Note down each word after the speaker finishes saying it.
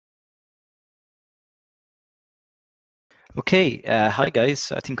Okay, hi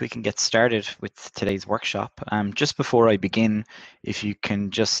guys. I think we can get started with today's workshop. Just before I begin, if you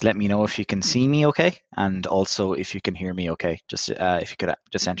can just let me know if you can see me okay, and also if you can hear me okay. Just if you could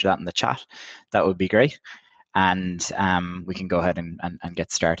just enter that in the chat, that would be great. And we can go ahead and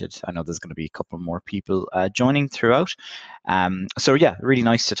get started. I know there's going to be a couple more people joining throughout. So yeah, really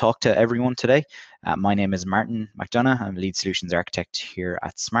nice to talk to everyone today. My name is Martin McDonagh. I'm lead solutions architect here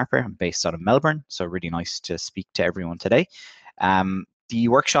at SmartBear. I'm based out of Melbourne, so really nice to speak to everyone today. The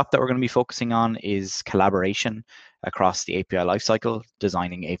workshop that we're going to be focusing on is collaboration across the API lifecycle,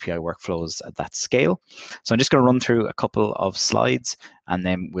 designing API workflows that scale. So I'm just going to run through a couple of slides, and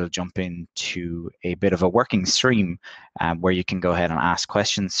then we'll jump into a bit of a working stream where you can go ahead and ask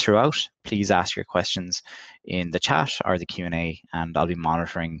questions throughout. Please ask your questions in the chat or the Q&A, and I'll be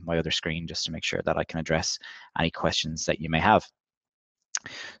monitoring my other screen just to make sure that I can address any questions that you may have.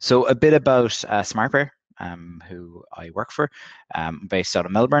 So a bit about SmartBear, who I work for, based out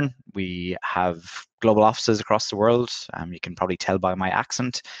of Melbourne. We have global offices across the world. You can probably tell by my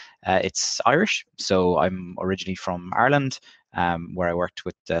accent, it's Irish. So I'm originally from Ireland, where I worked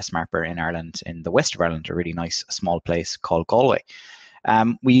with SmartBear in Ireland, in the west of Ireland, a really nice small place called Galway.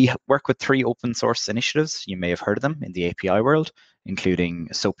 We work with 3 open source initiatives. You may have heard of them in the API world, including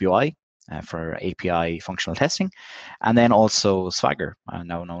SoapUI, for API functional testing, and then also Swagger,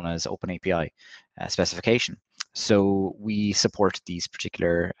 now known as OpenAPI specification. So we support these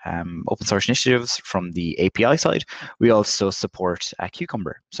particular open source initiatives from the API side. We also support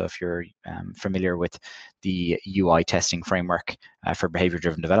Cucumber. So if you're familiar with the UI testing framework for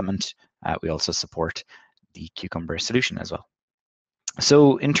behavior-driven development, we also support the Cucumber solution as well.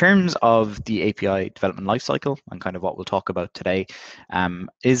 So in terms of the API development lifecycle and kind of what we'll talk about today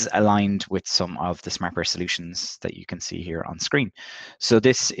is aligned with some of the SmartBear solutions that you can see here on screen. So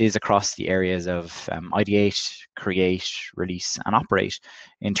this is across the areas of ideate, create, release, and operate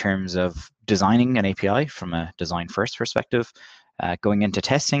in terms of designing an API from a design first perspective, going into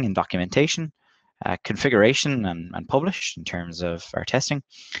testing and documentation, configuration and publish in terms of our testing,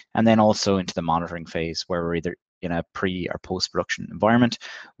 and then also into the monitoring phase where we're either in a pre or post-production environment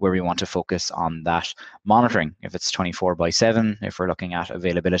where we want to focus on that monitoring, if it's 24/7, if we're looking at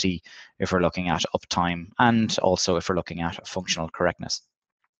availability, if we're looking at uptime, and also if we're looking at functional correctness.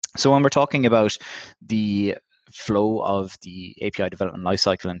 So when we're talking about the flow of the API development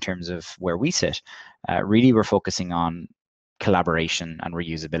lifecycle in terms of where we sit, really we're focusing on collaboration and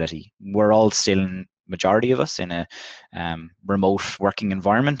reusability. We're all still, majority of us, in a remote working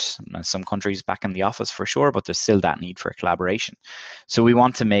environment. Some countries back in the office for sure, but there's still that need for collaboration. So we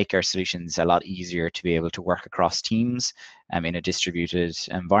want to make our solutions a lot easier to be able to work across teams in a distributed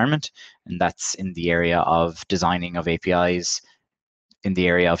environment, and that's in the area of designing of APIs, in the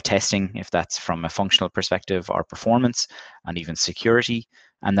area of testing, if that's from a functional perspective or performance, and even security,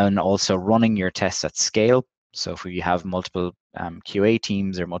 and then also running your tests at scale. So if we have multiple QA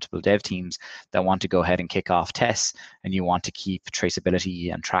teams or multiple dev teams that want to go ahead and kick off tests, and you want to keep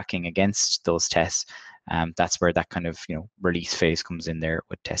traceability and tracking against those tests, that's where that kind of release phase comes in there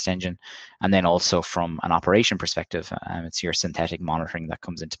with test engine. And then also from an operation perspective, it's your synthetic monitoring that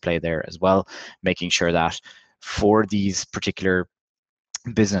comes into play there as well, making sure that for these particular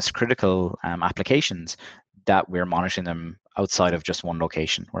business critical applications, that we're monitoring them outside of just one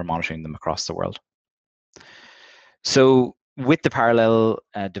location. We're monitoring them across the world. So with the parallel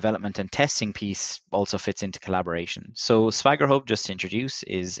development and testing piece also fits into collaboration. So Swagger Hub, just to introduce,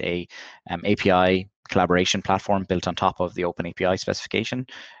 is a API collaboration platform built on top of the OpenAPI specification,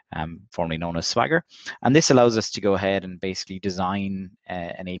 formerly known as Swagger. And this allows us to go ahead and basically design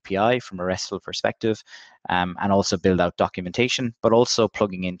an API from a RESTful perspective, and also build out documentation, but also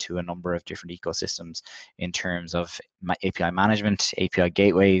plugging into a number of different ecosystems in terms of API management, API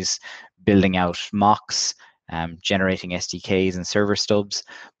gateways, building out mocks, generating SDKs and server stubs,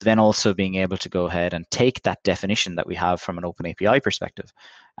 but then also being able to go ahead and take that definition that we have from an OpenAPI perspective,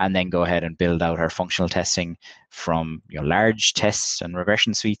 and then go ahead and build out our functional testing from large tests and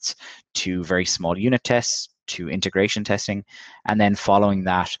regression suites to very small unit tests to integration testing, and then following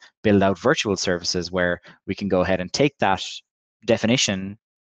that, build out virtual services where we can go ahead and take that definition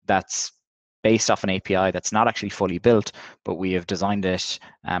that's based off an API that's not actually fully built, but we have designed it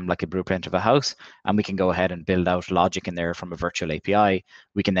like a blueprint of a house, and we can go ahead and build out logic in there from a virtual API.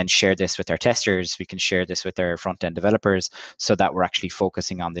 We can then share this with our testers, we can share this with our front-end developers, so that we're actually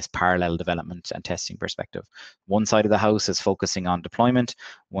focusing on this parallel development and testing perspective. One side of the house is focusing on deployment,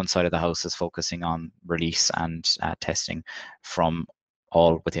 one side of the house is focusing on release and testing from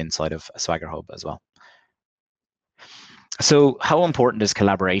all within inside of Swagger Hub as well. So how important is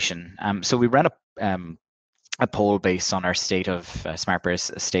collaboration? So we ran a poll based on our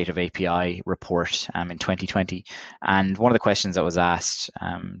SmartBear's state of API report in 2020, and one of the questions that was asked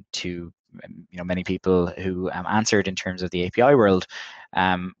to many people who answered in terms of the API world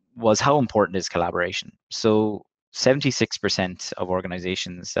was how important is collaboration. So 76% of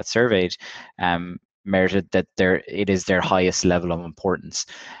organizations that surveyed merited that it is their highest level of importance.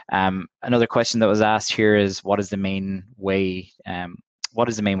 Another question that was asked here is what is the main way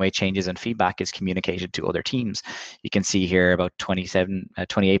changes and feedback is communicated to other teams? You can see here about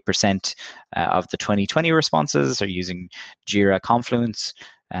 28% of the 2020 responses are using Jira, Confluence,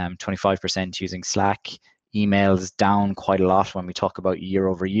 25% using Slack. Emails down quite a lot when we talk about year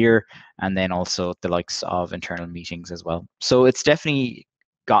over year, and then also the likes of internal meetings as well. So it's definitely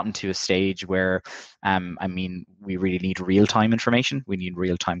gotten to a stage where we really need real-time information, we need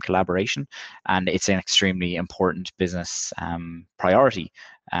real-time collaboration, and it's an extremely important business priority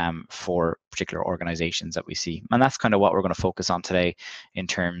for particular organizations that we see. And that's kind of what we're going to focus on today in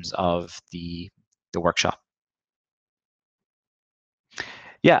terms of the workshop.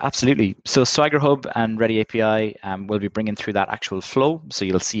 Yeah, absolutely. So Swagger Hub and Ready API will be bringing through that actual flow. So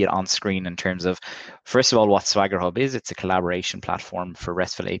you'll see it on screen in terms of, first of all, what Swagger Hub is. It's a collaboration platform for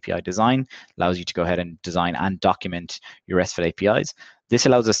RESTful API design. Allows you to go ahead and design and document your RESTful APIs. This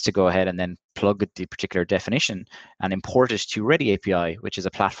allows us to go ahead and then plug the particular definition and import it to Ready API, which is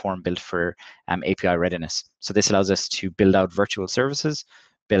a platform built for API readiness. So this allows us to build out virtual services,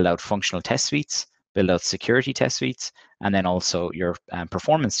 build out functional test suites, build out security test suites, and then also your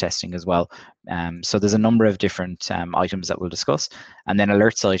performance testing as well. So there's a number of different items that we'll discuss. And then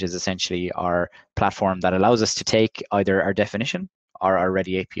AlertSite is essentially our platform that allows us to take either our definition or our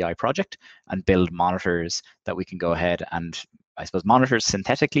Ready API project and build monitors that we can go ahead and, I suppose, monitors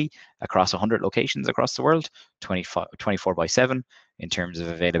synthetically across 100 locations across the world, 24/7 in terms of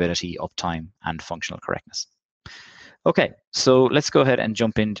availability, uptime, and functional correctness. Okay, so let's go ahead and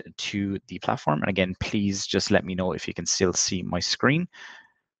jump into the platform. And again, please just let me know if you can still see my screen.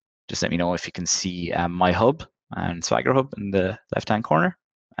 Just let me know if you can see my hub and Swagger Hub in the left-hand corner.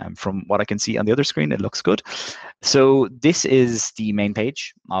 From what I can see on the other screen, it looks good. So this is the main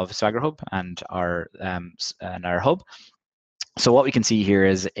page of Swagger Hub and our hub. So what we can see here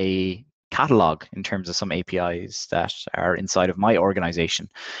is a catalog in terms of some APIs that are inside of my organization.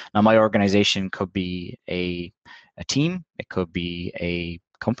 Now, my organization could be a team, it could be a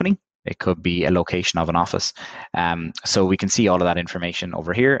company, it could be a location of an office. So we can see all of that information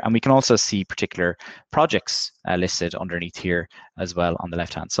over here, and we can also see particular projects listed underneath here as well on the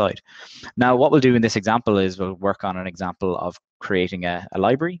left-hand side. Now, what we'll do in this example is we'll work on an example of creating a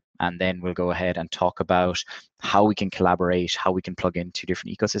library, and then we'll go ahead and talk about how we can collaborate, how we can plug into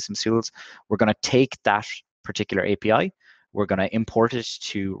different ecosystem tools. We're going to take that particular API, we're going to import it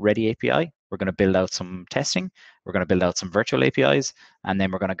to Ready API, we're going to build out some testing, we're going to build out some virtual APIs, and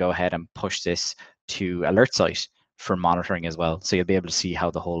then we're going to go ahead and push this to AlertSite for monitoring as well. So you'll be able to see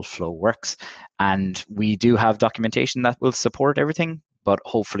how the whole flow works. And we do have documentation that will support everything, but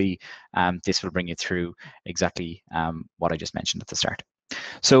hopefully this will bring you through exactly what I just mentioned at the start.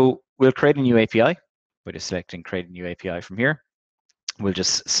 So we'll create a new API by just selecting create a new API from here. We'll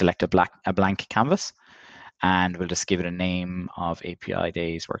just select a blank canvas, and we'll just give it a name of API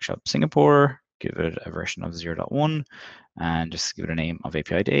Days Workshop Singapore, give it a version of 0.1, and just give it a name of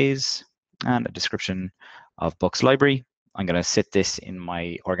API Days and a description of Books Library. I'm going to sit this in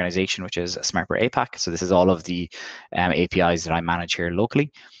my organization, which is SmartBear APAC. So this is all of the APIs that I manage here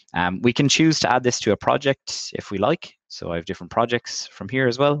locally. We can choose to add this to a project if we like. So I have different projects from here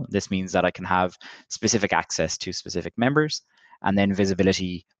as well. This means that I can have specific access to specific members, and then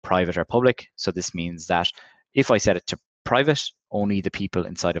visibility, private or public. So this means that if I set it to private, only the people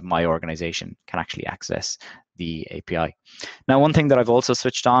inside of my organization can actually access the API. Now, one thing that I've also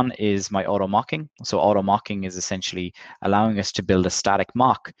switched on is my auto mocking. So auto mocking is essentially allowing us to build a static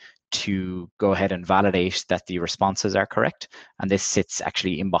mock to go ahead and validate that the responses are correct. And this sits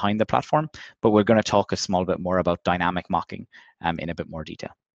actually in behind the platform, but we're going to talk a small bit more about dynamic mocking in a bit more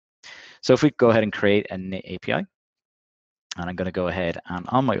detail. So if we go ahead and create an API, and I'm going to go ahead and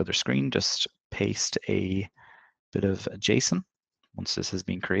on my other screen, just paste a bit of JSON once this has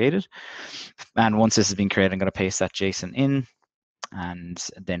been created. And once this has been created, I'm going to paste that JSON in, and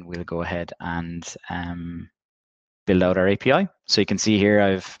then we'll go ahead and build out our API. So you can see here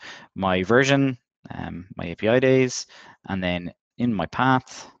I've my version, my API days, and then in my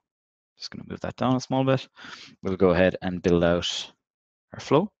path, just going to move that down a small bit, we'll go ahead and build out our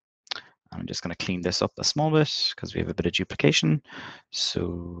flow. I'm just going to clean this up a small bit because we have a bit of duplication.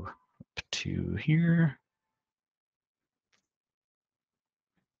 So up to here.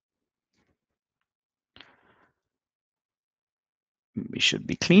 we should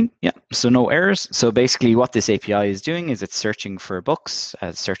be clean. Yeah, so no errors. So basically what this API is doing is it's searching for books,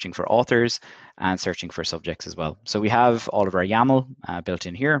 searching for authors, and searching for subjects as well. So we have all of our YAML built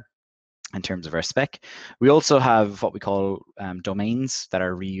in here in terms of our spec. We also have what we call domains that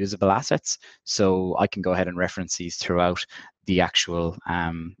are reusable assets. So I can go ahead and reference these throughout the actual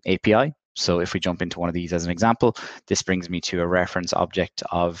API. So if we jump into one of these as an example, this brings me to a reference object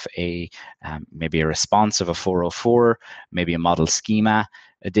of a maybe a response of a 404, maybe a model schema.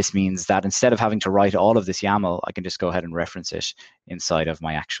 This means that instead of having to write all of this YAML, I can just go ahead and reference it inside of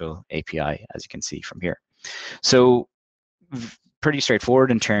my actual API, as you can see from here. So pretty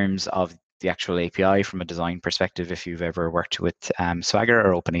straightforward in terms of the actual API from a design perspective. If you've ever worked with Swagger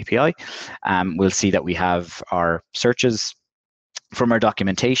or OpenAPI, we'll see that we have our searches from our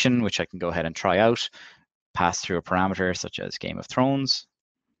documentation, which I can go ahead and try out, pass through a parameter such as Game of Thrones.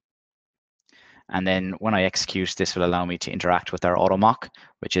 And then when I execute, this will allow me to interact with our AutoMock,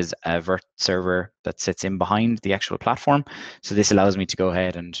 which is a Vert server that sits in behind the actual platform. So this allows me to go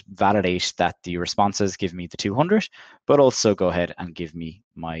ahead and validate that the responses give me the 200, but also go ahead and give me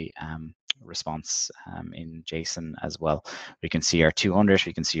my response in JSON as well. We can see our 200,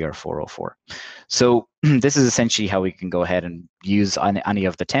 we can see our 404. So this is essentially how we can go ahead and use any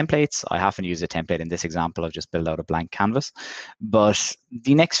of the templates. I haven't used a template in this example. I've just built out a blank canvas. But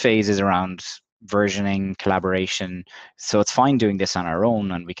the next phase is around versioning, collaboration. So it's fine doing this on our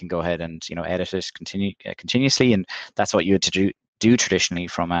own, and we can go ahead and edit it continuously, and that's what you had to do traditionally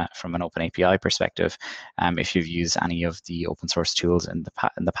from an open API perspective, if you've used any of the open source tools in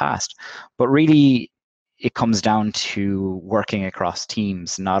the past. But really, it comes down to working across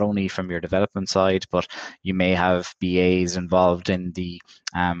teams, not only from your development side, but you may have BAs involved in the,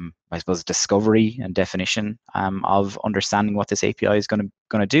 I suppose, discovery and definition of understanding what this API is going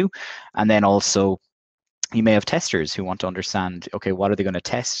to do, and then also you may have testers who want to understand, okay, what are they going to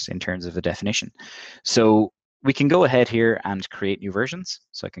test in terms of the definition? So we can go ahead here and create new versions.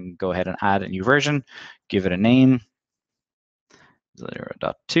 So I can go ahead and add a new version, give it a name,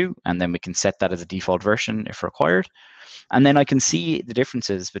 0.2, and then we can set that as a default version if required. And then I can see the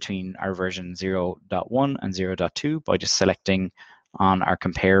differences between our version 0.1 and 0.2 by just selecting on our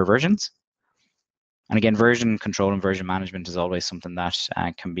compare versions. And again, version control and version management is always something that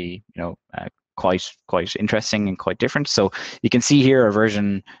can be, quite interesting and quite different. So you can see here our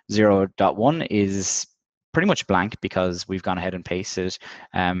version 0.1 is pretty much blank because we've gone ahead and pasted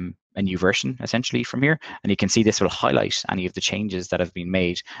a new version essentially from here, and you can see this will highlight any of the changes that have been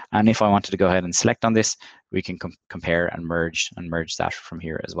made. And if I wanted to go ahead and select on this, we can compare and merge that from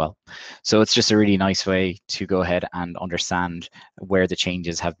here as well. So it's just a really nice way to go ahead and understand where the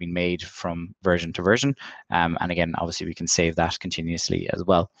changes have been made from version to version. And again, obviously we can save that continuously as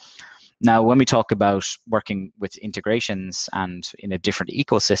well. Now, when we talk about working with integrations and in a different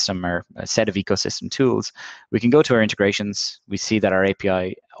ecosystem or a set of ecosystem tools, we can go to our integrations. We see that our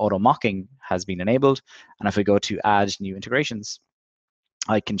API auto mocking has been enabled. And if we go to add new integrations,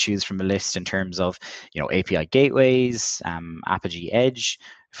 I can choose from a list in terms of, API gateways, Apigee Edge,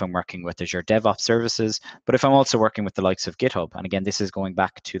 if I'm working with Azure DevOps services, but if I'm also working with the likes of GitHub. And again, this is going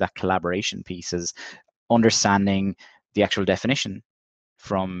back to that collaboration pieces, understanding the actual definition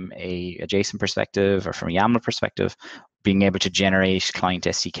from a JSON perspective or from a YAML perspective, being able to generate client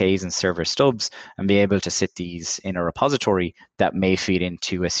SDKs and server stubs and be able to sit these in a repository that may feed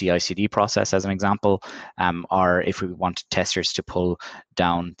into a CI/CD process as an example, or if we want testers to pull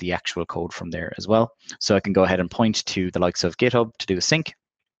down the actual code from there as well. So I can go ahead and point to the likes of GitHub to do a sync.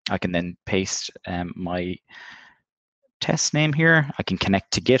 I can then paste my test name here. I can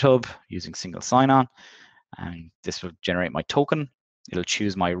connect to GitHub using single sign-on, and this will generate my token. It'll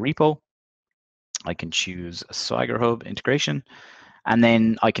choose my repo. I can choose a Swagger Hub integration, and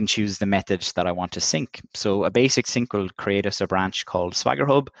then I can choose the method that I want to sync. So a basic sync will create us a branch called Swagger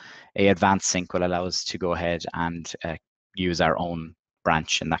Hub. A advanced sync will allow us to go ahead and use our own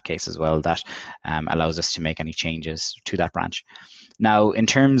branch in that case as well. That allows us to make any changes to that branch. Now, in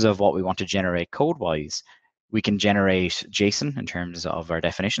terms of what we want to generate code-wise, we can generate JSON in terms of our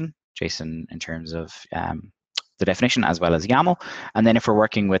definition, JSON in terms of the definition as well as YAML. And then if we're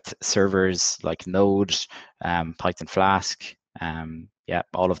working with servers like Node, Python Flask,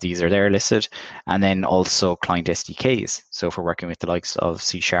 all of these are there listed. And then also client SDKs. So if we're working with the likes of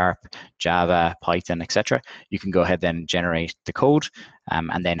C#, Java, Python, etc., you can go ahead then generate the code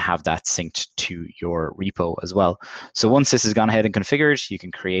and then have that synced to your repo as well. So once this has gone ahead and configured, you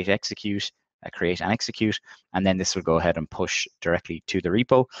can create and execute, and then this will go ahead and push directly to the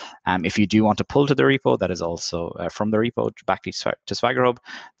repo. If you do want to pull to the repo, that is also from the repo back to Swagger Hub,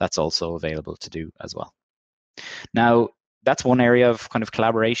 that's also available to do as well. Now, that's one area of kind of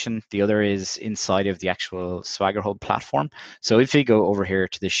collaboration. The other is inside of the actual Swagger Hub platform. So if you go over here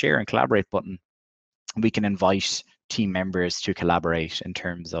to the share and collaborate button, we can invite team members to collaborate in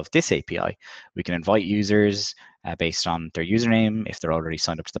terms of this API. We can invite users based on their username if they're already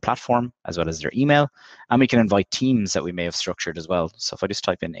signed up to the platform, as well as their email. And we can invite teams that we may have structured as well. So if I just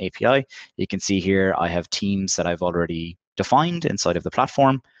type in API, you can see here I have teams that I've already defined inside of the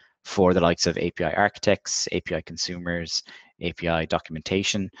platform for the likes of API architects, API consumers, API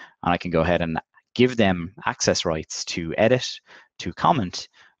documentation, and I can go ahead and give them access rights to edit, to comment,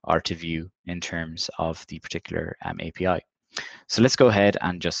 or to view in terms of the particular API. So let's go ahead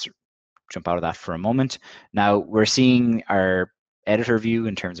and just jump out of that for a moment. Now we're seeing our editor view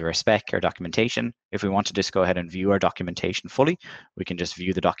in terms of our spec, our documentation. If we want to just go ahead and view our documentation fully, we can just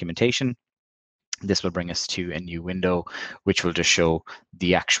view the documentation. This will bring us to a new window, which will just show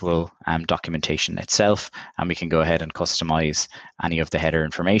the actual documentation itself, and we can go ahead and customize any of the header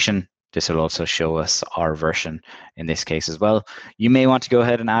information. This will also show us our version in this case as well. You may want to go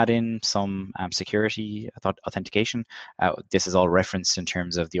ahead and add in some security authentication. This is all referenced in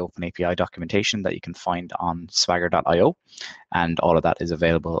terms of the OpenAPI documentation that you can find on swagger.io, and all of that is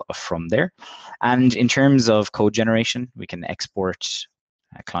available from there. And in terms of code generation, we can export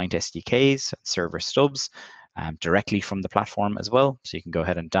client SDKs, server stubs, directly from the platform as well. So you can go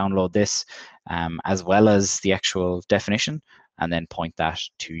ahead and download this, as well as the actual definition, and then point that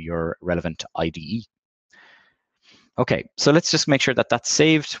to your relevant IDE. Okay, so let's just make sure that that's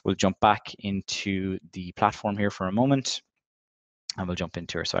saved. We'll jump back into the platform here for a moment, and we'll jump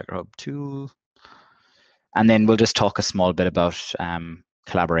into our Swagger Hub tool. And then we'll just talk a small bit about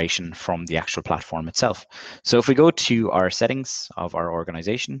collaboration from the actual platform itself. So if we go to our settings of our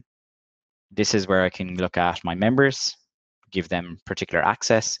organization, this is where I can look at my members, give them particular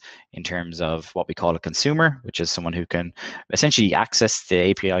access in terms of what we call a consumer, which is someone who can essentially access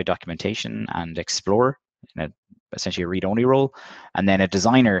the API documentation and explore in a essentially a read-only role, and then a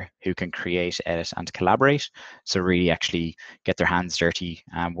designer who can create, edit, and collaborate. So really actually get their hands dirty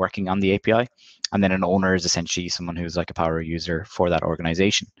working on the API. And then an owner is essentially someone who's like a power user for that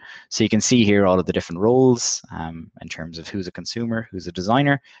organization. So you can see here all of the different roles in terms of who's a consumer, who's a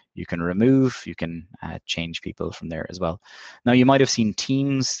designer. You can remove, you can change people from there as well. Now you might have seen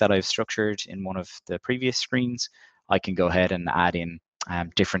teams that I've structured in one of the previous screens. I can go ahead and add in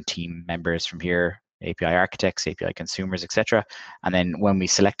different team members from here, API architects, API consumers, etc. And then when we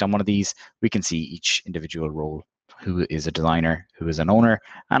select on one of these, we can see each individual role, who is a designer, who is an owner,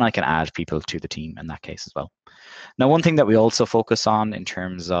 and I can add people to the team in that case as well. Now, one thing that we also focus on in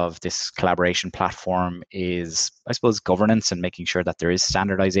terms of this collaboration platform is, I suppose, governance and making sure that there is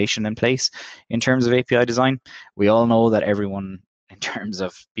standardization in place in terms of API design. We all know that everyone, in terms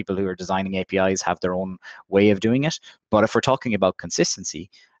of people who are designing APIs, have their own way of doing it. But if we're talking about consistency,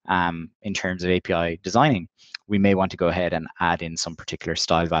 in terms of API designing, we may want to go ahead and add in some particular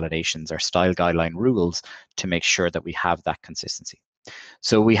style validations or style guideline rules to make sure that we have that consistency.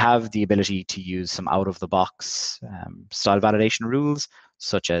 So we have the ability to use some out-of-the-box style validation rules,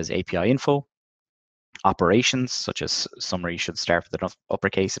 such as API info, operations, such as summary should start with an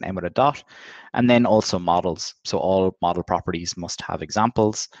uppercase and end with a dot, and then also models. So all model properties must have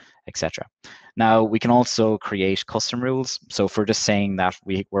examples, etc. Now, we can also create custom rules. So if we're just saying that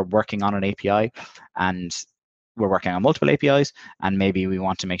we're working on an API and we're working on multiple APIs, and maybe we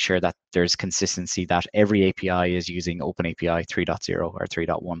want to make sure that there's consistency, that every API is using OpenAPI 3.0 or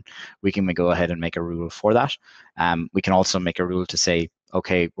 3.1, we can go ahead and make a rule for that. We can also make a rule to say,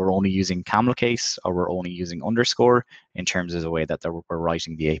 okay, we're only using camel case or we're only using underscore in terms of the way that we're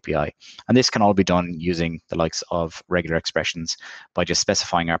writing the API. And this can all be done using the likes of regular expressions by just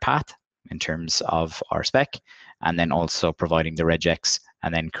specifying our path in terms of our spec, and then also providing the regex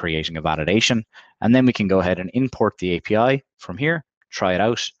and then creating a validation. And then we can go ahead and import the API from here, try it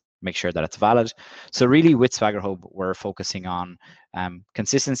out, make sure that it's valid. So really with Swagger Hub, we're focusing on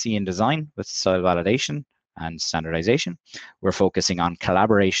consistency in design with style validation and standardization. We're focusing on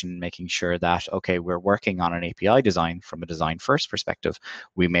collaboration, making sure that, okay, we're working on an API design from a design first perspective.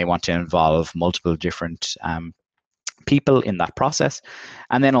 We may want to involve multiple different people in that process,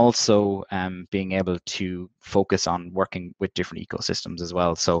 and then also being able to focus on working with different ecosystems as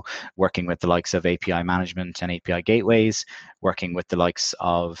well. So working with the likes of API management and API gateways, working with the likes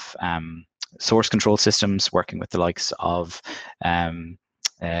of source control systems, working with the likes of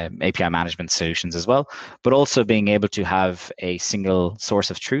API management solutions as well, but also being able to have a single source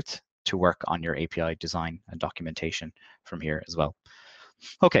of truth to work on your API design and documentation from here as well.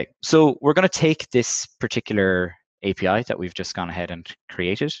 Okay, so we're going to take this particular API that we've just gone ahead and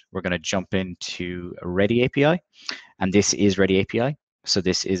created. We're going to jump into a ready API. and this is Ready API. So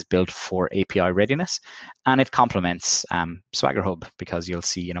this is built for API readiness, and it complements Swagger Hub, because you'll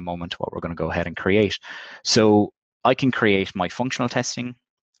see in a moment what we're going to go ahead and create. So I can create my functional testing,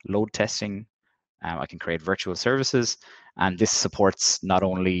 load testing, I can create virtual services, and this supports not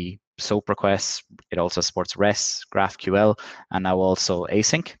only SOAP requests, it also supports REST, GraphQL, and now also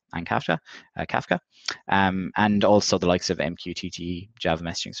async and Kafka, and also the likes of MQTT, Java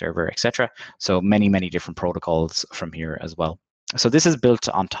Messaging Server, etc. So many different protocols from here as well. So this is built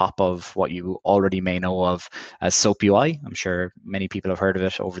on top of what you already may know of as SOAP UI. I'm sure many people have heard of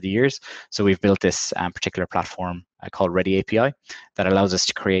it over the years. So we've built this particular platform called Ready API that allows us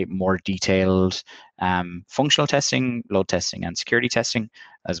to create more detailed functional testing, load testing, and security testing,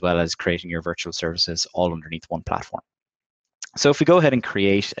 as well as creating your virtual services all underneath one platform. So if we go ahead and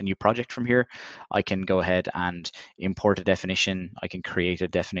create a new project from here, I can go ahead and import a definition, I can create a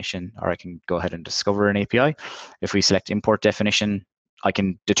definition, or I can go ahead and discover an API. If we select import definition, I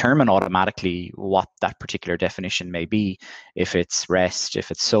can determine automatically what that particular definition may be, if it's REST,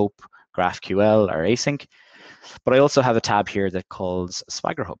 if it's SOAP, GraphQL, or async. But I also have a tab here that calls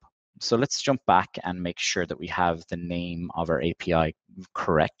Swagger Hub. So let's jump back and make sure that we have the name of our API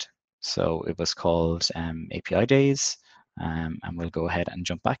correct. So it was called API Days. And we'll go ahead and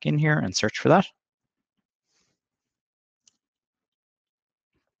jump back in here and search for that.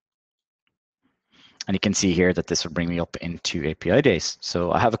 And you can see here that this will bring me up into API Days.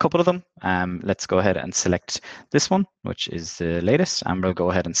 So I have a couple of them. Let's go ahead and select this one, which is the latest. And we'll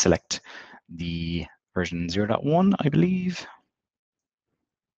go ahead and select the version 0.1, I believe.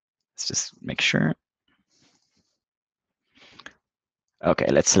 Let's just make sure. Okay,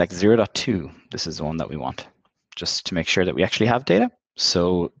 let's select 0.2. This is the one that we want, just to make sure that we actually have data.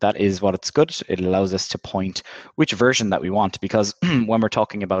 So that is what it's good. It allows us to point which version that we want, because when we're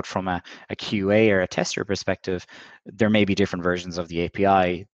talking about from a QA or a tester perspective, there may be different versions of the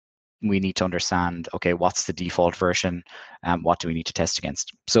API. We need to understand, okay, what's the default version? What do we need to test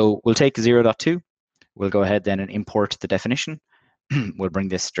against? So we'll take 0.2. We'll go ahead then and import the definition. We'll bring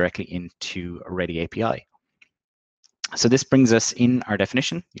this directly into a Ready API. So this brings us in our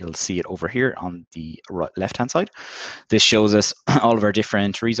definition. You'll see it over here on the left-hand side. This shows us all of our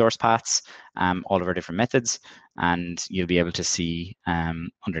different resource paths, all of our different methods, and you'll be able to see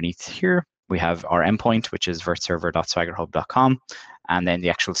underneath here, we have our endpoint, which is virtserver.swaggerhub.com, and then the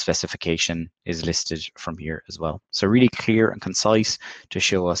actual specification is listed from here as well. So really clear and concise to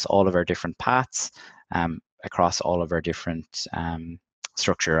show us all of our different paths across all of our different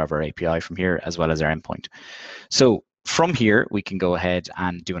structure of our API from here, as well as our endpoint. So from here, we can go ahead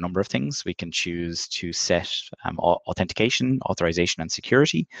and do a number of things. We can choose to set authentication, authorization, and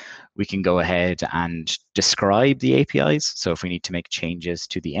security. We can go ahead and describe the APIs. So if we need to make changes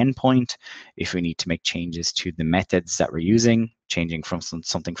to the endpoint, if we need to make changes to the methods that we're using, changing from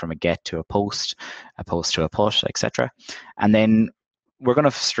something from a get to a post to a put, etc. And then we're going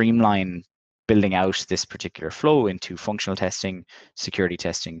to streamline building out this particular flow into functional testing, security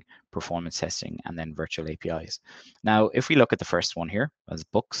testing, performance testing, and then virtual APIs. Now, if we look at the first one here as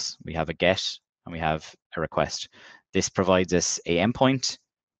books, we have a get and we have a request. This provides us a endpoint,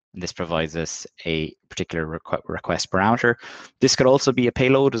 and this provides us a particular request parameter. This could also be a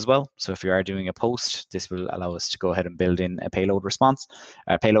payload as well. So if you are doing a post, this will allow us to go ahead and build in a payload response,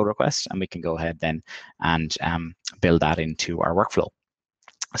 a payload request, and we can go ahead then and build that into our workflow.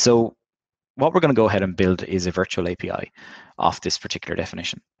 So what we're going to go ahead and build is a virtual API off this particular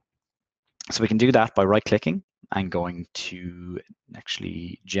definition. So we can do that by right-clicking and going to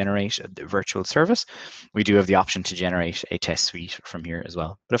actually generate the virtual service. We do have the option to generate a test suite from here as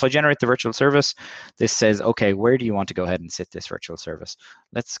well. But if I generate the virtual service, this says, okay, where do you want to go ahead and sit this virtual service?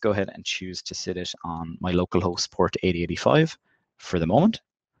 Let's go ahead and choose to sit it on my local host port 8085 for the moment.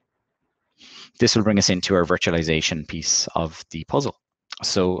 This will bring us into our virtualization piece of the puzzle.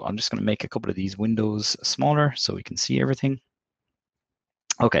 So I'm just going to make a couple of these windows smaller so we can see everything.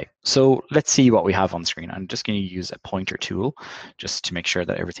 Okay, so let's see what we have on screen. I'm just going to use a pointer tool just to make sure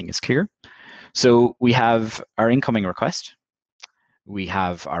that everything is clear. So we have our incoming request. We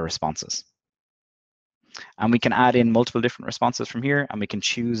have our responses. And we can add in multiple different responses from here, and we can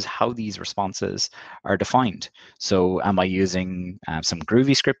choose how these responses are defined. So am I using some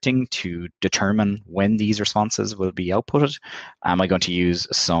Groovy scripting to determine when these responses will be outputted? Am I going to use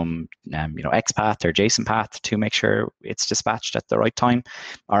some XPath or JSON path to make sure it's dispatched at the right time?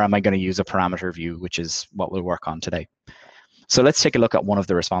 Or am I going to use a parameter view, which is what we'll work on today? So let's take a look at one of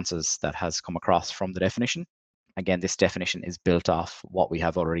the responses that has come across from the definition. Again, this definition is built off what we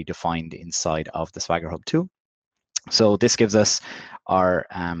have already defined inside of the Swagger Hub tool. So this gives us our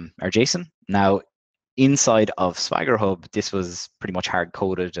JSON. Now, inside of Swagger Hub, this was pretty much hard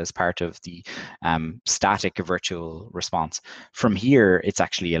coded as part of the static virtual response. From here, it's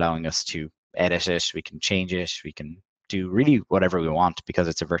actually allowing us to edit it, we can change it, we can do really whatever we want because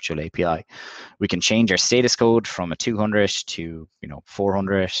it's a virtual API. We can change our status code from a 200 to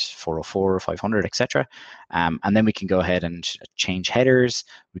 400, 404, 500, etc. And then we can go ahead and change headers.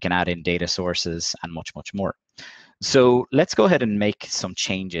 We can add in data sources and much, much more. So let's go ahead and make some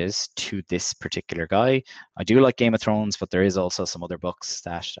changes to this particular guy. I do like Game of Thrones, but there is also some other books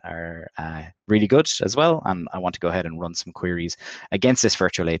that are really good as well. And I want to go ahead and run some queries against this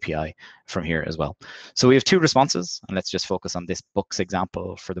virtual API from here as well. So we have two responses, and let's just focus on this books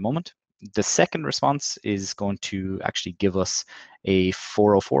example for the moment. The second response is going to actually give us a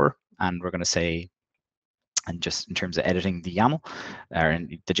 404, and we're going to say, and just in terms of editing the YAML or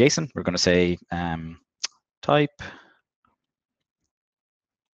in the JSON, we're going to say type,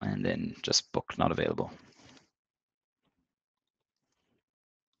 and then just book not available.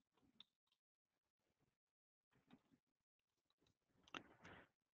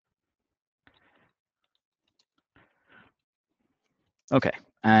 Okay,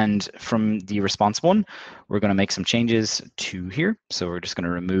 and from the response one, we're going to make some changes to here. So we're just going to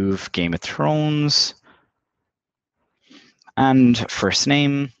remove Game of Thrones and first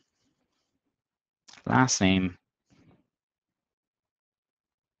name, last name,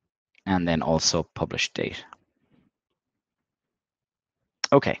 and then also published date.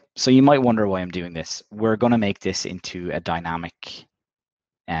 Okay, so you might wonder why I'm doing this. We're going to make this into a dynamic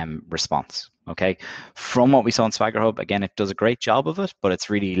response. Okay, from what we saw in Swagger Hub, again, it does a great job of it, but it's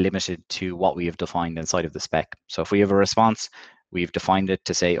really limited to what we have defined inside of the spec. So if we have a response, we've defined it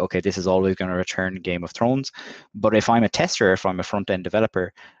to say, okay, this is always going to return Game of Thrones. But if I'm a tester, if I'm a front-end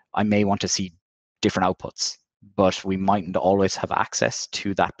developer, I may want to see different outputs, but we mightn't always have access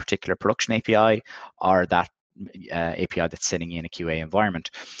to that particular production API or that API that's sitting in a QA environment.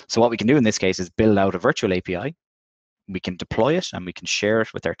 So what we can do in this case is build out a virtual API. We can deploy it and we can share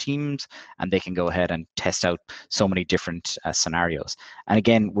it with our teams, and they can go ahead and test out so many different scenarios. And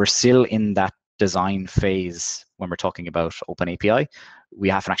again, we're still in that design phase when we're talking about Open API. We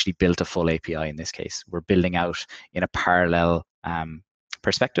haven't actually built a full API in this case. We're building out in a parallel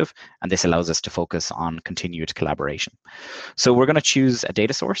perspective, and this allows us to focus on continued collaboration. So we're going to choose a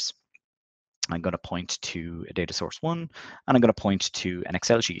data source. I'm going to point to a data source one, and I'm going to point to an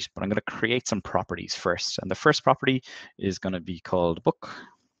Excel sheet, but I'm going to create some properties first. And the first property is going to be called book.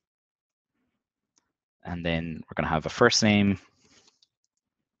 And then we're going to have a first name.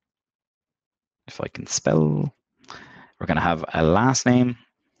 If I can spell, we're going to have a last name.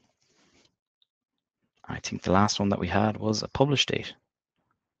 I think the last one that we had was a publish date.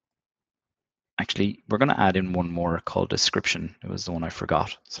 Actually, we're going to add in one more called description. It was the one I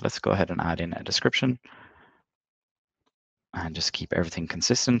forgot. So let's go ahead and add in a description and just keep everything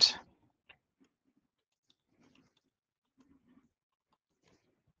consistent.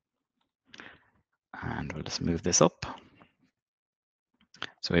 And we'll just move this up.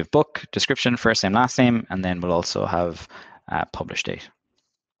 So we have book, description, first name, last name, and then we'll also have publish date.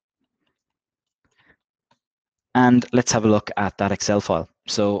 And let's have a look at that Excel file.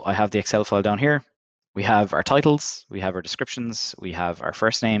 So I have the Excel file down here. We have our titles, we have our descriptions, we have our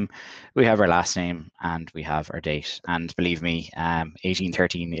first name, we have our last name, and we have our date. And believe me,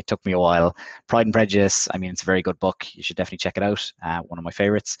 1813, it took me a while. Pride and Prejudice, I mean, it's a very good book. You should definitely check it out. One of my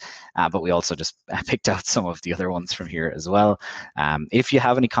favorites. But we also just picked out some of the other ones from here as well. If you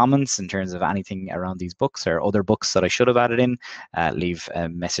have any comments in terms of anything around these books or other books that I should have added in, leave a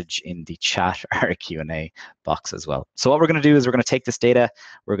message in the chat or a Q&A box as well. So what we're going to do is we're going to take this data,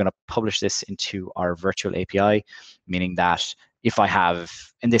 we're going to publish this into our virtual API, meaning that if I have,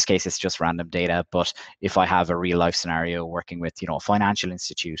 in this case, it's just random data, but if I have a real life scenario working with, a financial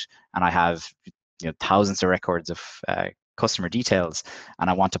institute, and I have, thousands of records of customer details,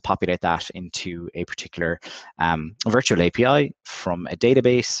 and I want to populate that into a particular virtual API from a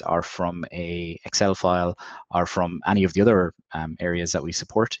database or from a Excel file or from any of the other areas that we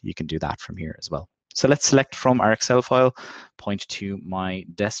support, you can do that from here as well. So let's select from our Excel file, point to my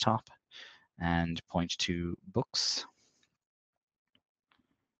desktop, and point to books.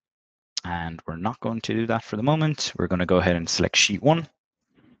 And we're not going to do that for the moment. We're going to go ahead and select sheet 1.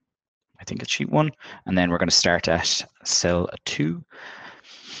 I think it's sheet 1. And then we're going to start at cell 2.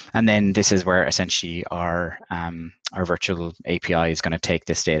 And then this is where essentially our virtual API is going to take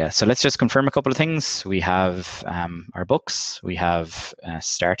this data. So let's just confirm a couple of things. We have our books. We have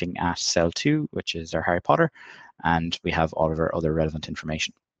starting at cell 2, which is our Harry Potter. And we have all of our other relevant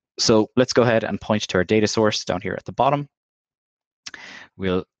information. So let's go ahead and point to our data source down here at the bottom.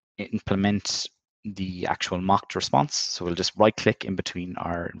 We'll implement the actual mocked response. So we'll just right click in between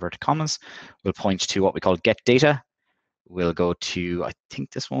our inverted commas. We'll point to what we call get data. We'll go to, I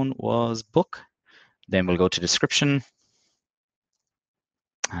think this one was book. Then we'll go to description.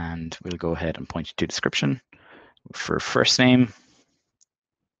 And we'll go ahead and point to description. For first name,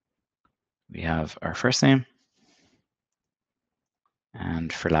 we have our first name.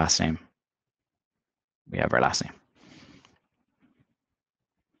 And for last name, we have our last name.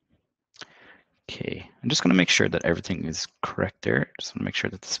 Okay, I'm just going to make sure that everything is correct there. Just want to make sure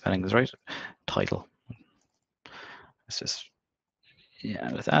that the spelling is right. Title. Let's just,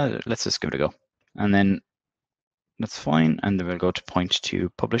 yeah, let's just give it a go. And then that's fine. And then we'll go to point to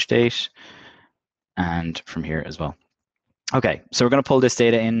publish date and from here as well. Okay, so we're going to pull this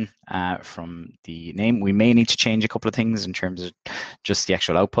data in from the name. We may need to change a couple of things in terms of just the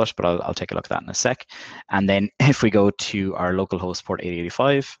actual output, but I'll take a look at that in a sec. And then if we go to our localhost port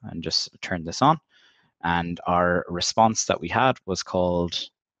 8085 and just turn this on, and our response that we had was called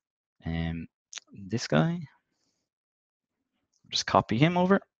this guy. Just copy him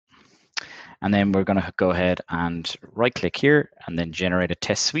over. And then we're going to go ahead and right click here and then generate a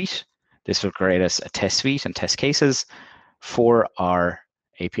test suite. This will create us a test suite and test cases for our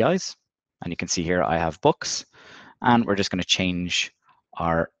APIs. And you can see here I have books, and we're just going to change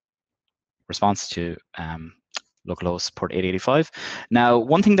our response to localhost port 8085. Now,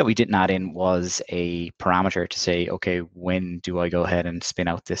 one thing that we didn't add in was a parameter to say, okay, when do I go ahead and spin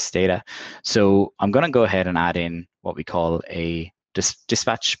out this data? So I'm going to go ahead and add in what we call a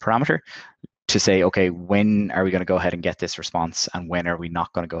dispatch parameter to say, okay, when are we going to go ahead and get this response, and when are we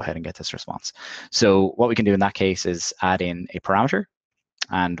not going to go ahead and get this response? So what we can do in that case is add in a parameter,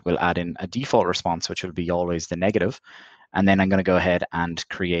 and we'll add in a default response, which will be always the negative. And then I'm going to go ahead and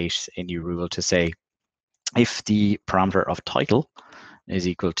create a new rule to say, if the parameter of title is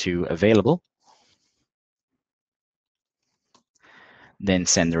equal to available, then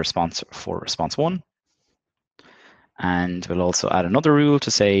send the response for response 1. And we'll also add another rule to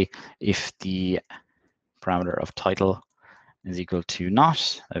say, if the parameter of title is equal to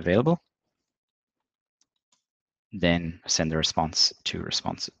not available, then send the response to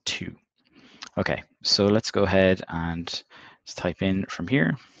response 2. Okay, so let's go ahead and type in from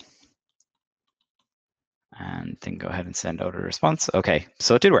here. And then go ahead and send out a response. Okay,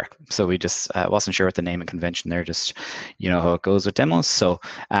 so it did work. So we just wasn't sure what the naming convention there, just you know how it goes with demos. So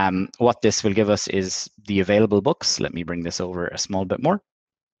what this will give us is the available books. Let me bring this over a small bit more.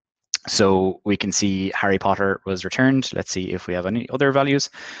 So we can see Harry Potter was returned. Let's see if we have any other values.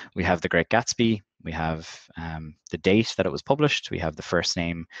 We have The Great Gatsby. We have the date that it was published. We have the first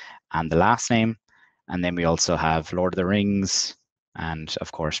name and the last name. And then we also have Lord of the Rings, and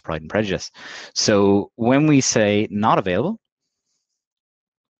of course, Pride and Prejudice. So when we say not available,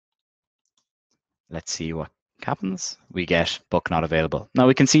 let's see what happens. We get book not available. Now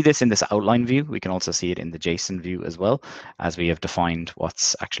we can see this in this outline view. We can also see it in the JSON view as well, as we have defined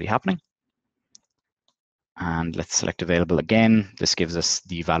what's actually happening. And let's select available again. This gives us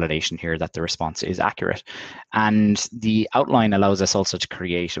the validation here that the response is accurate. And the outline allows us also to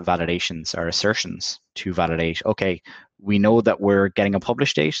create validations or assertions to validate, okay, we know that we're getting a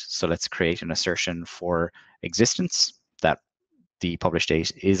publish date, so let's create an assertion for existence, that the publish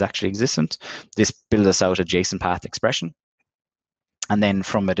date is actually existent. This builds us out a JSON path expression. And then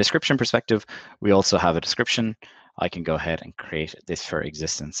from a description perspective, we also have a description. I can go ahead and create this for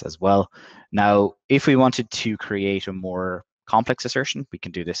existence as well. Now, if we wanted to create a more complex assertion, we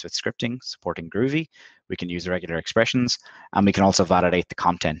can do this with scripting, supporting Groovy. We can use regular expressions, and we can also validate the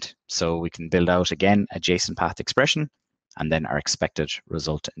content. So we can build out, again, a JSON path expression, and then our expected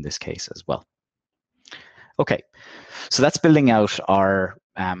result in this case as well. Okay, so that's building out our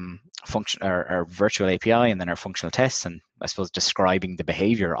function, our virtual API, and then our functional tests, and I suppose describing the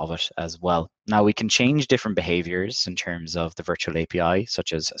behavior of it as well. Now we can change different behaviors in terms of the virtual API,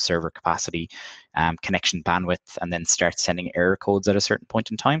 such as server capacity, connection bandwidth, and then start sending error codes at a certain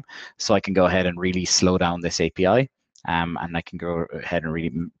point in time. So I can go ahead and really slow down this API, and I can go ahead and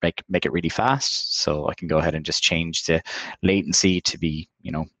really make it really fast. So I can go ahead and just change the latency to be,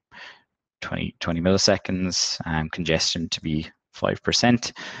 20 milliseconds, congestion to be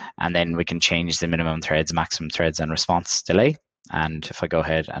 5%, and then we can change the minimum threads, maximum threads, and response delay. And if I go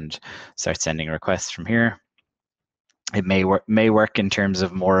ahead and start sending requests from here, it may work in terms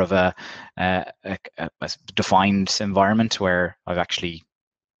of more of a defined environment where I've actually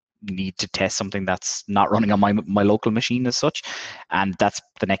need to test something that's not running on my local machine as such. And that's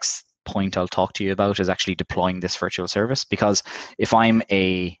the next point I'll talk to you about, is actually deploying this virtual service. Because if I'm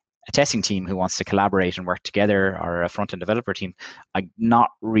a a testing team who wants to collaborate and work together, or a front-end developer team, I'm not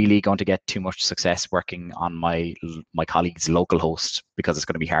really going to get too much success working on my colleague's local host because it's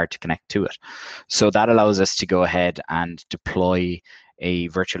going to be hard to connect to it. So that allows us to go ahead and deploy a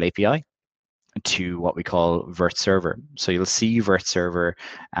virtual API to what we call Vert Server. So you'll see Vert Server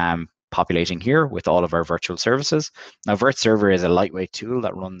populating here with all of our virtual services. Now, Vert Server is a lightweight tool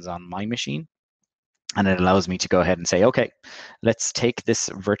that runs on my machine, and it allows me to go ahead and say, okay, let's take this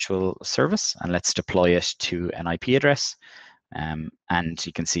virtual service and let's deploy it to an IP address. And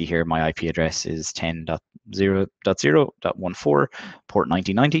you can see here my IP address is 10.0.0.14, port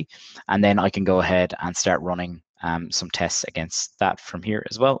 9090. And then I can go ahead and start running some tests against that from here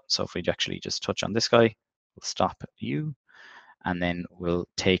as well. So if we actually just touch on this guy, we'll stop you, and then we'll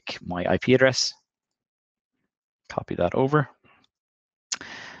take my IP address, copy that over,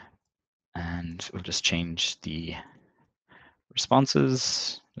 and we'll just change the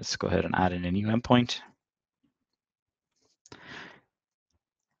responses. Let's go ahead and add in a new endpoint.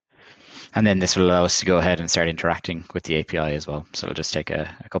 And then this will allow us to go ahead and start interacting with the API as well. So it'll just take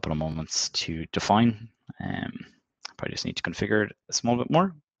a couple of moments to define. Probably just need to configure it a small bit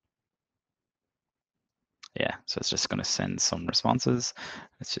more. Yeah, so it's just going to send some responses.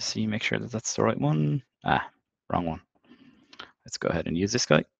 Let's just see, make sure that that's the right one. Wrong one. Let's go ahead and use this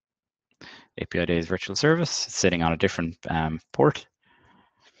guy. Apidays virtual service. It's sitting on a different port.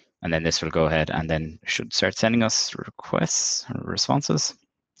 And then this will go ahead and then should start sending us requests or responses.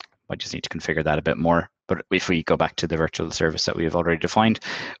 I just need to configure that a bit more. But if we go back to the virtual service that we have already defined,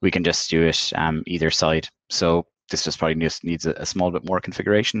 we can just do it either side. So this just probably just needs a small bit more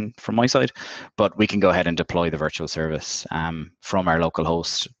configuration from my side, but we can go ahead and deploy the virtual service from our local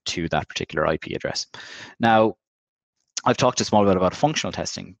host to that particular IP address. Now, I've talked a small bit about functional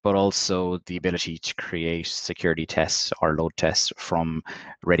testing, but also the ability to create security tests or load tests from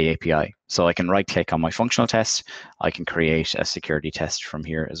Ready API. So I can right click on my functional test. I can create a security test from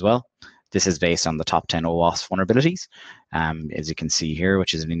here as well. This is based on the top 10 OWASP vulnerabilities, as you can see here,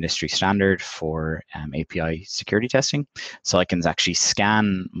 which is an industry standard for API security testing. So I can actually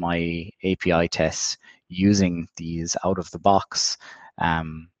scan my API tests using these out of the box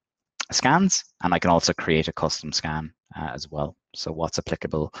scans, and I can also create a custom scan as well. So what's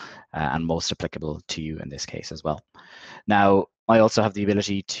applicable and most applicable to you in this case as well. Now, I also have the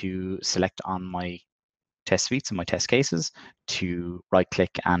ability to select on my test suites and my test cases to right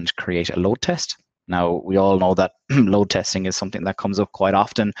click and create a load test. Now, we all know that load testing is something that comes up quite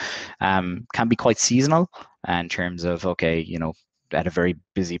often, can be quite seasonal in terms of, okay, you know, at a very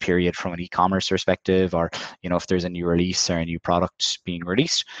busy period from an e-commerce perspective, or, you know, if there's a new release or a new product being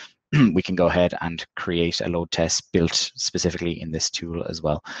released, we can go ahead and create a load test built specifically in this tool as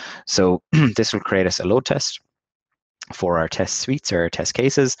well. So this will create us a load test for our test suites or test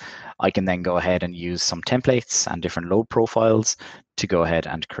cases. I can then go ahead and use some templates and different load profiles to go ahead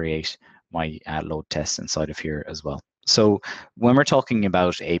and create my load tests inside of here as well. So when we're talking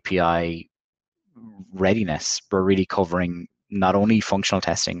about API readiness, we're really covering not only functional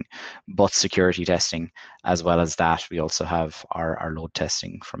testing, but security testing, as well as that. We also have our load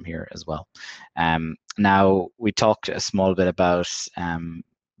testing from here as well. Now, we talked a small bit about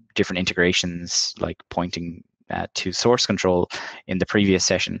different integrations, like pointing to source control in the previous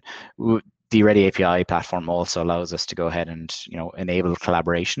session. The Ready API platform also allows us to go ahead and, you know, enable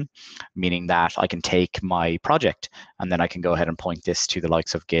collaboration, meaning that I can take my project and then I can go ahead and point this to the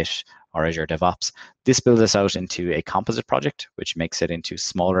likes of Git or Azure DevOps. This builds us out into a composite project, which makes it into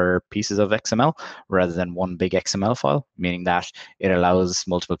smaller pieces of XML rather than one big XML file, meaning that it allows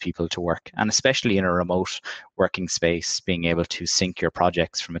multiple people to work. And especially in a remote working space, being able to sync your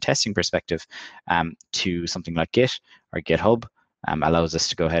projects from a testing perspective to something like Git or GitHub allows us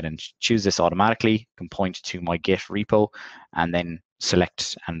to go ahead and choose this automatically, can point to my Git repo, and then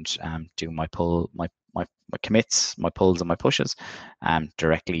select and do my pull, my commits, my pulls and my pushes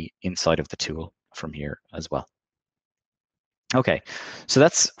directly inside of the tool from here as well. Okay, so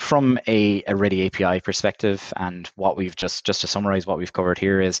that's from a Ready API perspective, and what we've just to summarize what we've covered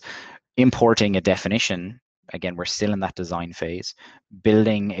here is importing a definition. Again, we're still in that design phase,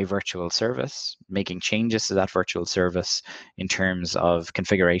 building a virtual service, making changes to that virtual service in terms of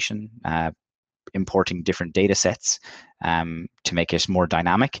configuration, importing different data sets to make it more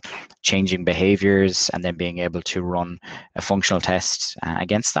dynamic, changing behaviors, and then being able to run a functional test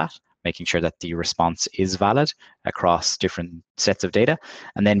against that, making sure that the response is valid across different sets of data,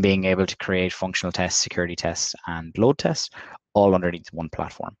 and then being able to create functional tests, security tests, and load tests all underneath one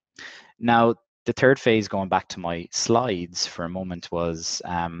platform. Now, the third phase, going back to my slides for a moment, was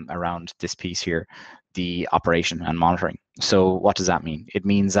around this piece here, the operation and monitoring. So what does that mean? It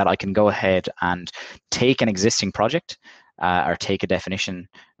means that I can go ahead and take an existing project or take a definition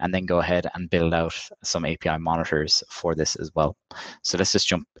and then go ahead and build out some API monitors for this as well. So let's just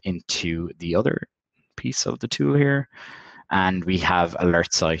jump into the other piece of the tool here. And we have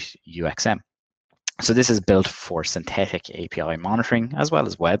Alert Site UXM. So this is built for synthetic API monitoring as well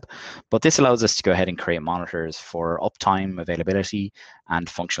as web, but this allows us to go ahead and create monitors for uptime, availability, and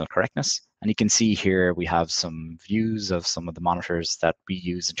functional correctness. And you can see here we have some views of some of the monitors that we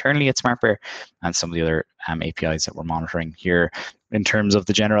use internally at SmartBear and some of the other APIs that we're monitoring here. In terms of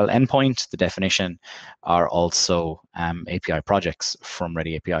the general endpoint, the definition are also API projects from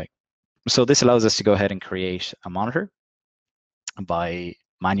Ready API. So this allows us to go ahead and create a monitor by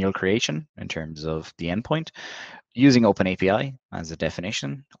manual creation in terms of the endpoint, using OpenAPI as a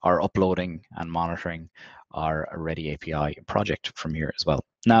definition, or uploading and monitoring our Ready API project from here as well.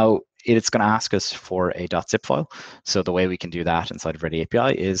 Now, it's going to ask us for a .zip file. So the way we can do that inside of Ready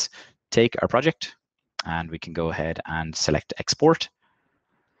API is take our project and we can go ahead and select export.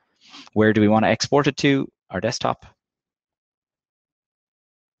 Where do we want to export it to? Our desktop.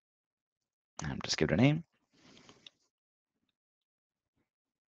 And just give it a name.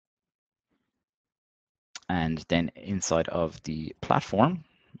 And then inside of the platform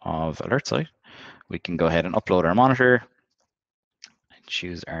of Alert Site, we can go ahead and upload our monitor and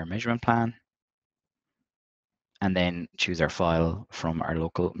choose our measurement plan, and then choose our file from our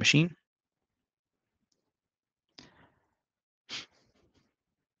local machine.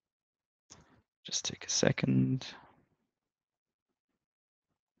 Just take a second.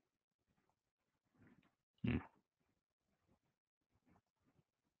 I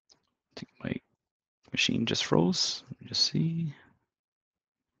think my machine just froze. Let me just see.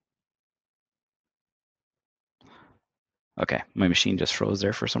 Okay, my machine just froze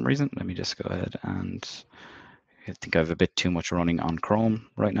there for some reason. Let me just go ahead and I think I have a bit too much running on Chrome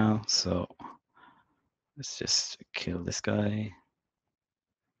right now. So let's just kill this guy.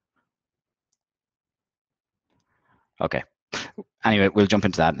 Okay. Anyway, we'll jump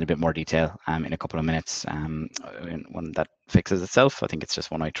into that in a bit more detail in a couple of minutes when that fixes itself. I think it's just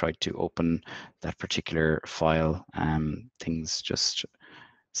when I tried to open that particular file, things just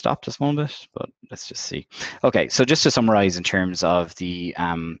stopped just a moment bit, but let's just see. Okay, so just to summarize in terms of the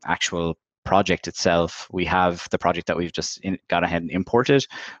actual project itself, we have the project that we've just got ahead and imported.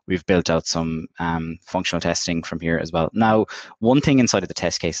 We've built out some functional testing from here as well. Now, one thing inside of the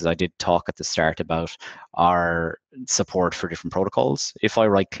test cases, I did talk at the start about our support for different protocols. If I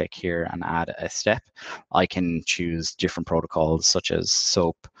right click here and add a step, I can choose different protocols such as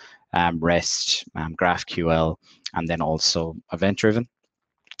SOAP, REST, GraphQL, and then also event-driven.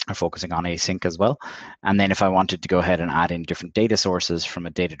 Are focusing on async as well. And then if I wanted to go ahead and add in different data sources from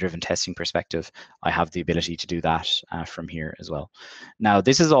a data-driven testing perspective, I have the ability to do that from here as well. Now,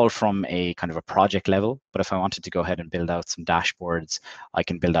 this is all from a kind of a project level, but if I wanted to go ahead and build out some dashboards, I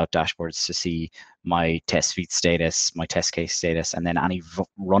can build out dashboards to see my test suite status, my test case status, and then any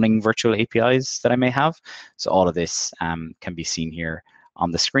running virtual APIs that I may have. So all of this can be seen here on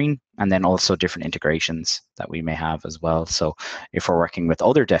the screen, and then also different integrations that we may have as well. So if we're working with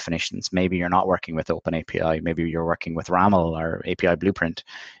other definitions, maybe you're not working with OpenAPI, maybe you're working with RAML or API Blueprint,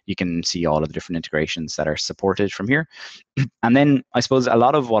 you can see all of the different integrations that are supported from here. And then I suppose a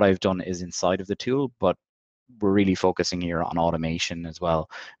lot of what I've done is inside of the tool, but we're really focusing here on automation as well,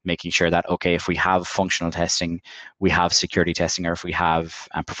 making sure that, okay, if we have functional testing, we have security testing, or if we have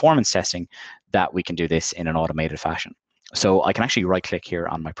performance testing, that we can do this in an automated fashion. So I can actually right click here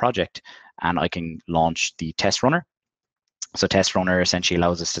on my project and I can launch the test runner. So test runner essentially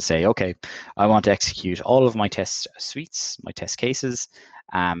allows us to say, okay, I want to execute all of my test suites, my test cases,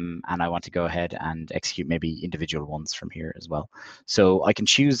 and I want to go ahead and execute maybe individual ones from here as well. So I can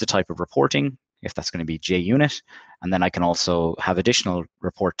choose the type of reporting, if that's going to be JUnit, and then I can also have additional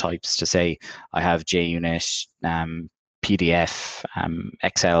report types to say I have JUnit, PDF,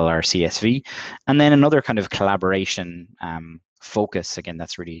 Excel, or CSV, and then another kind of collaboration focus. Again,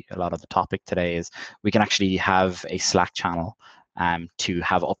 that's really a lot of the topic today is we can actually have a Slack channel to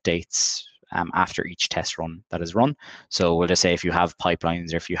have updates after each test run that is run. So we'll just say if you have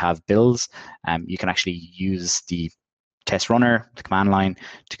pipelines or if you have builds, you can actually use the test runner, the command line,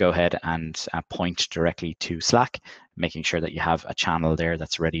 to go ahead and point directly to Slack, making sure that you have a channel there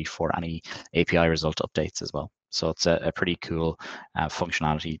that's ready for any API result updates as well. So it's a pretty cool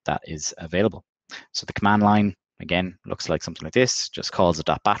functionality that is available. So the command line, again, looks like something like this, just calls a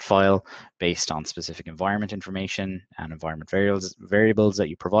 .bat file based on specific environment information and environment variables that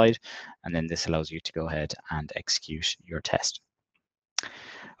you provide. And then this allows you to go ahead and execute your test.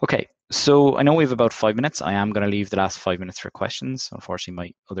 Okay, so I know we have about 5 minutes. I am going to leave the last 5 minutes for questions. Unfortunately,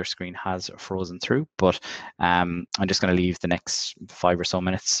 my other screen has frozen through, but I'm just going to leave the next 5 or so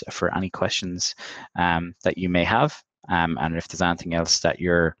minutes for any questions that you may have. And if there's anything else that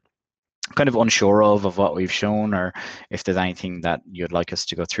you're kind of unsure of what we've shown, or if there's anything that you'd like us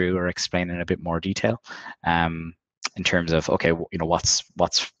to go through or explain in a bit more detail, in terms of, okay, what's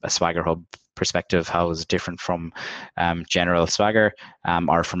a Swagger Hub perspective, how is it different from general Swagger,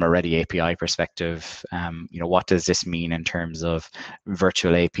 or from a Ready API perspective, what does this mean in terms of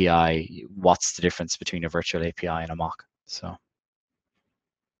virtual API? What's the difference between a virtual API and a mock? So.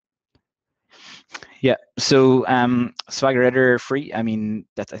 Yeah, so Swagger Editor free. I mean,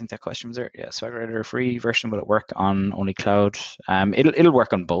 I think that question was there. Yeah, Swagger Editor free version. Will it work on only cloud? It'll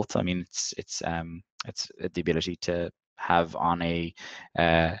work on both. I mean, it's the ability to have on a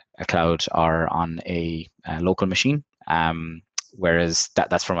cloud or on a local machine. Whereas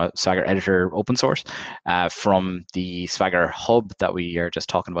that's from a Swagger Editor open source. From the Swagger Hub that we are just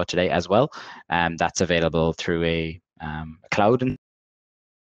talking about today as well, that's available through a cloud.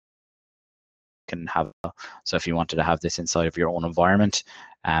 Can have, so if you wanted to have this inside of your own environment,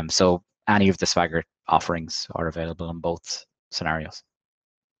 so any of the Swagger offerings are available in both scenarios.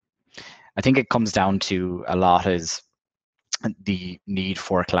 I think it comes down to a lot is the need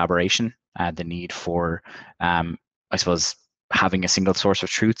for collaboration, the need for I suppose having a single source of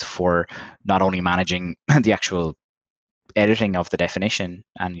truth for not only managing the actual editing of the definition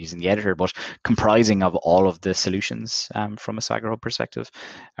and using the editor, but comprising of all of the solutions from a Swagger Hub perspective,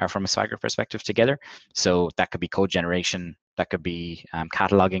 or from a Swagger perspective together. So that could be code generation, that could be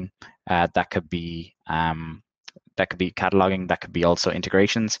cataloging, that could be cataloging, that could be also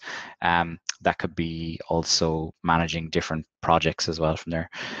integrations, that could be also managing different projects as well from there.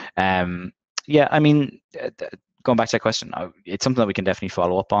 Yeah, I mean, going back to that question, it's something that we can definitely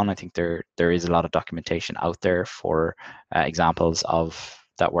follow up on. I think there is a lot of documentation out there for examples of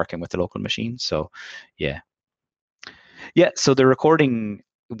that working with the local machine. So yeah. So the recording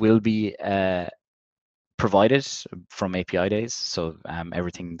will be provided from API Days. So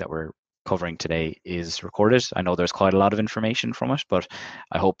everything that we're covering today is recorded. I know there's quite a lot of information from it, but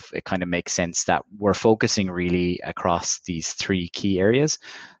I hope it kind of makes sense that we're focusing really across these 3 key areas.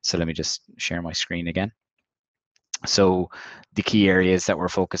 So let me just share my screen again. So the key areas that we're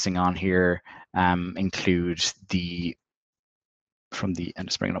focusing on here include I'm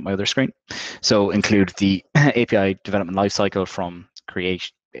just bringing up my other screen. So include the API development lifecycle from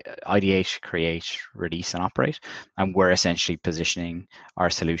ideate, create, release, and operate. And we're essentially positioning our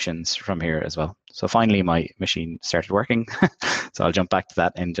solutions from here as well. So finally, my machine started working. So I'll jump back to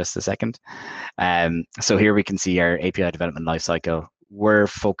that in just a second. So here we can see our API development lifecycle. We're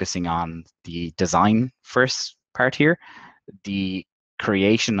focusing on the design first part here, the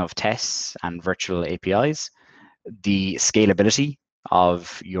creation of tests and virtual APIs, the scalability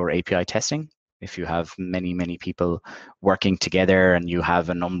of your API testing. If you have many people working together and you have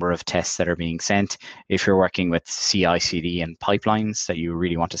a number of tests that are being sent, if you're working with CI/CD and pipelines that you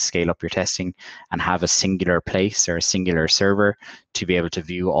really want to scale up your testing and have a singular place or a singular server to be able to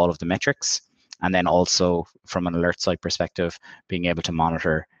view all of the metrics. And then also from an alert side perspective, being able to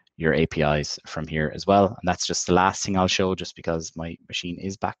monitor your APIs from here as well. And that's just the last thing I'll show, just because my machine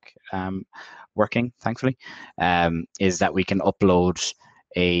is back working, thankfully, is that we can upload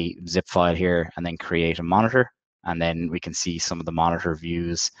a zip file here and then create a monitor. And then we can see some of the monitor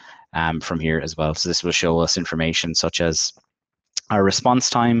views from here as well. So this will show us information such as our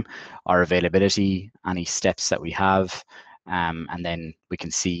response time, our availability, any steps that we have, and then we can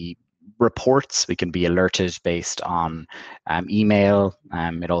see reports. We can be alerted based on email.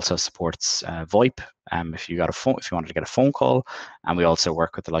 It also supports VoIP if you wanted to get a phone call, and we also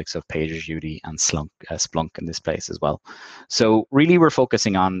work with the likes of PagerDuty and Splunk in this place as well. So really, we're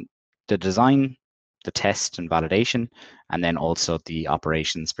focusing on the design, the test and validation, and then also the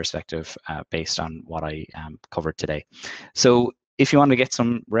operations perspective based on what I covered today. So if you want to get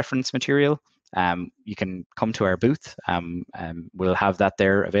some reference material, you can come to our booth. We'll have that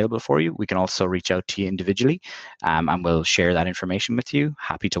there available for you. We can also reach out to you individually, and we'll share that information with you.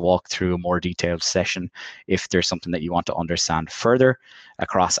 Happy to walk through a more detailed session if there's something that you want to understand further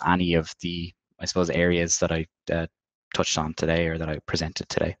across any of the, I suppose, areas that I touched on today or that I presented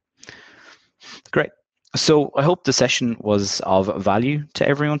today. Great. So I hope the session was of value to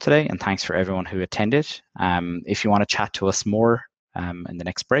everyone today, and thanks for everyone who attended. If you want to chat to us more in the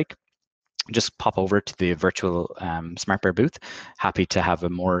next break, just pop over to the virtual SmartBear booth. Happy to have a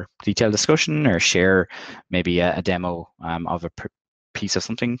more detailed discussion or share maybe a demo of a piece of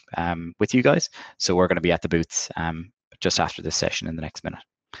something with you guys. So we're going to be at the booth just after this session in the next minute.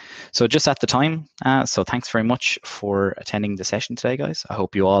 So just at the time, so thanks very much for attending the session today, guys. I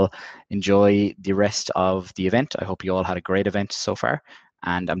hope you all enjoy the rest of the event. I hope you all had a great event so far,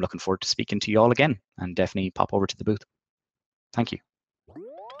 and I'm looking forward to speaking to you all again, and definitely pop over to the booth. Thank you.